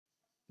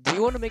If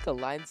you want to make a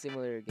line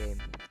simulator game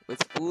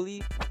with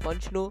fully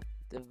functional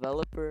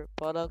developer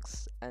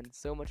products and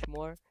so much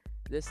more,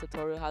 this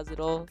tutorial has it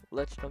all.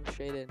 Let's jump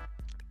straight in.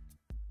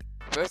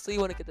 Firstly, you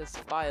want to get this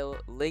file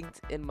linked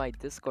in my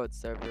Discord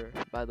server.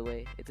 By the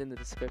way, it's in the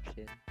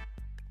description.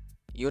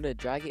 You want to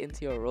drag it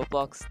into your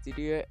Roblox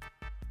Studio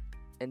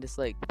and just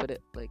put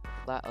it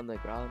flat on the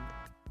ground.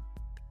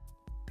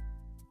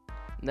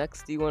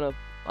 Next, you want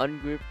to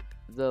ungroup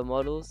the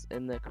models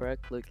in the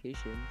correct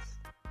locations.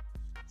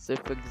 So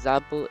for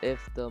example,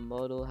 if the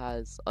model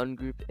has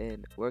ungroup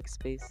in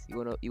workspace,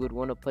 you would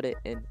want to put it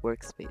in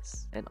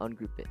workspace and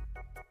ungroup it.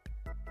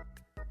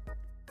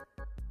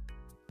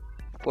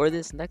 For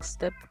this next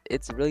step,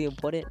 it's really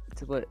important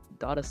to put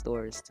data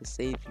stores to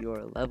save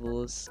your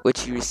levels,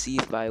 which you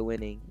receive by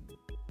winning.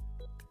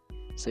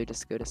 So you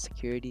just go to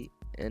security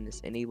and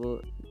just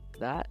enable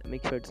that,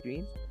 make sure it's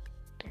green.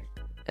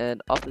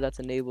 And after that's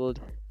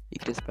enabled, you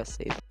can just press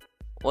save.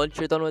 Once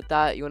you're done with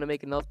that, you want to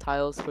make enough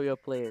tiles for your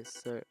players.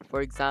 So for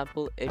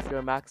example, if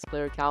your max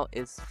player count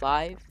is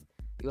 5,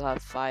 you'll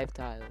have 5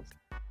 tiles.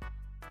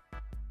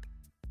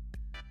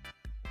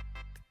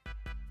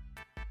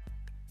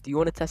 Do you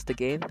want to test the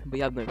game but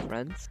you have no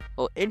friends?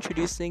 Well,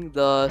 introducing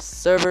the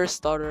server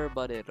starter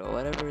button or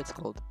whatever it's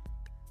called.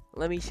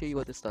 Let me show you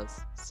what this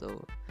does.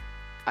 So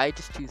I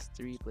just choose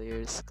 3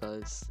 players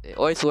because it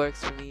always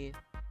works for me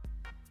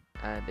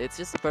and it's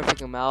just the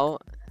perfect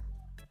amount.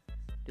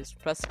 Just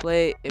press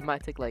play. It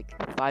might take like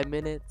 5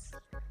 minutes,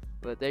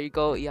 but there you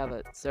go. You have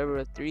a server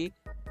of 3,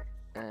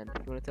 and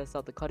if you want to test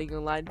out the cutting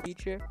in line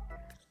feature,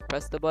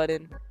 press the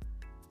button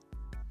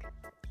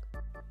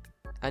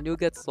and you'll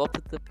get swapped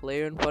with the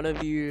player in front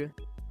of you.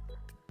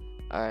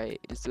 Alright,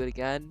 just do it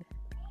again,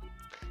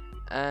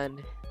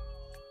 and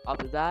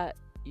after that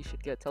you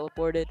should get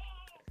teleported.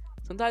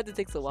 Sometimes it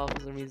takes a while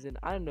for some reason,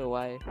 I don't know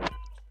why,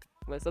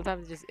 but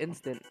sometimes it's just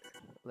instant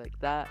like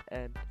that.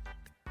 And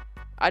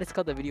I just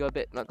cut the video a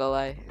bit, not gonna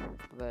lie,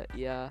 but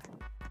yeah.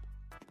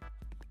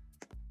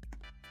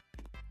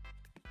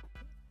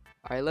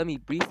 Alright, let me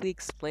briefly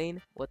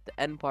explain what the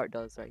end part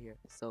does right here.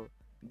 So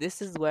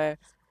this is where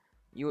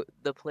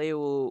the player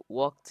will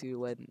walk to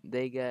when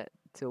they get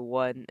to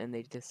 1 and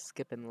they just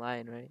skip in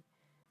line, right?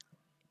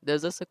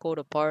 There's also called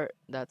a part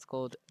that's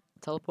called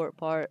teleport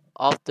part.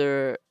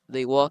 After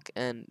they walk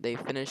and they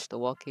finish the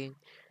walking,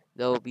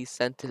 they'll be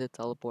sent to the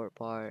teleport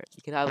part.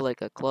 You can have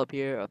like a club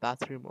here, a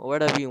bathroom, or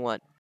whatever you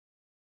want.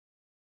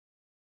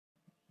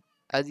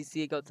 As you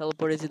see, it got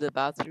teleported to the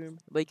bathroom,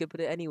 but you can put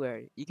it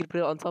anywhere. You can put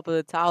it on top of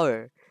the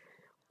tower,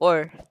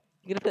 or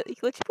you can let you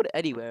put it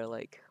anywhere.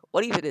 Like,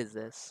 what even is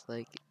this?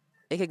 Like,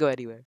 it can go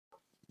anywhere.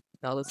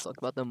 Now let's talk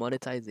about the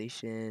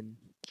monetization.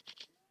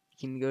 You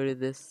can go to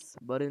this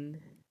button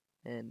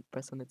and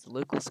press on its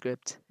local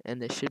script,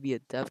 and there should be a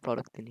dev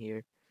product in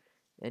here.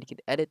 And you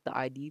can edit the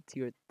ID to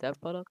your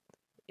dev product.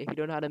 If you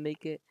don't know how to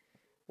make it,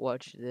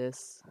 watch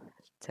this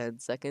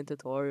 10-second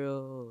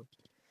tutorial.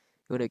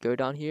 You want to go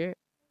down here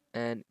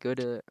and go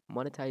to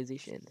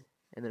monetization,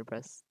 and then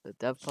press the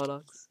dev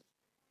products.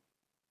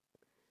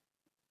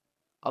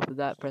 After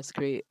that, press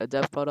create a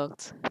dev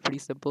product. Pretty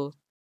simple.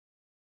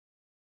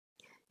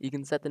 You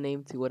can set the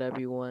name to whatever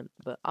you want,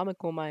 but I'm gonna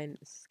call mine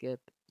skip.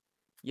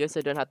 You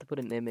also don't have to put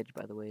an image,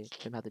 by the way.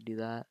 You don't have to do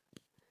that.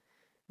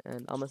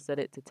 And I'm gonna set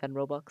it to 10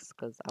 Robux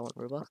because I want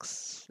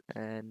Robux.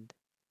 And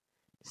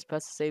just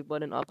press the save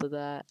button after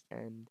that,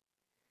 and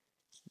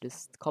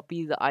just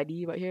copy the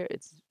ID right here.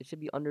 It should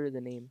be under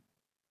the name.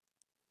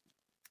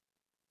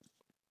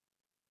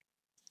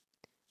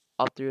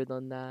 After you're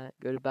done that,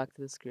 go back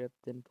to the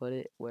script and put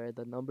it where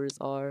the numbers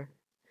are.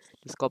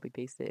 Just copy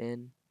paste it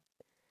in.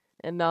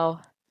 And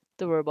now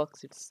the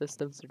Roblox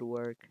system should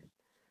work.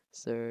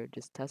 So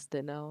just test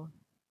it now.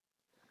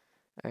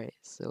 Alright,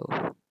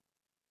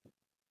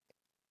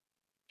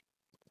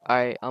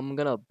 alright, I'm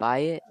gonna buy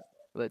it.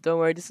 But don't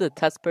worry, this is a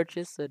test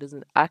purchase, so it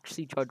doesn't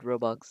actually charge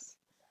Robux.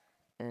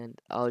 And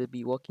I'll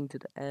be walking to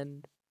the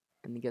end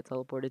and you get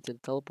teleported to the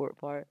teleport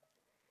part.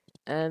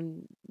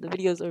 And the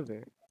video's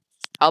over.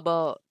 How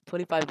about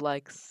 25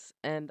 likes,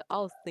 and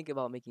I'll think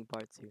about making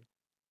part 2.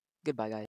 Goodbye, guys.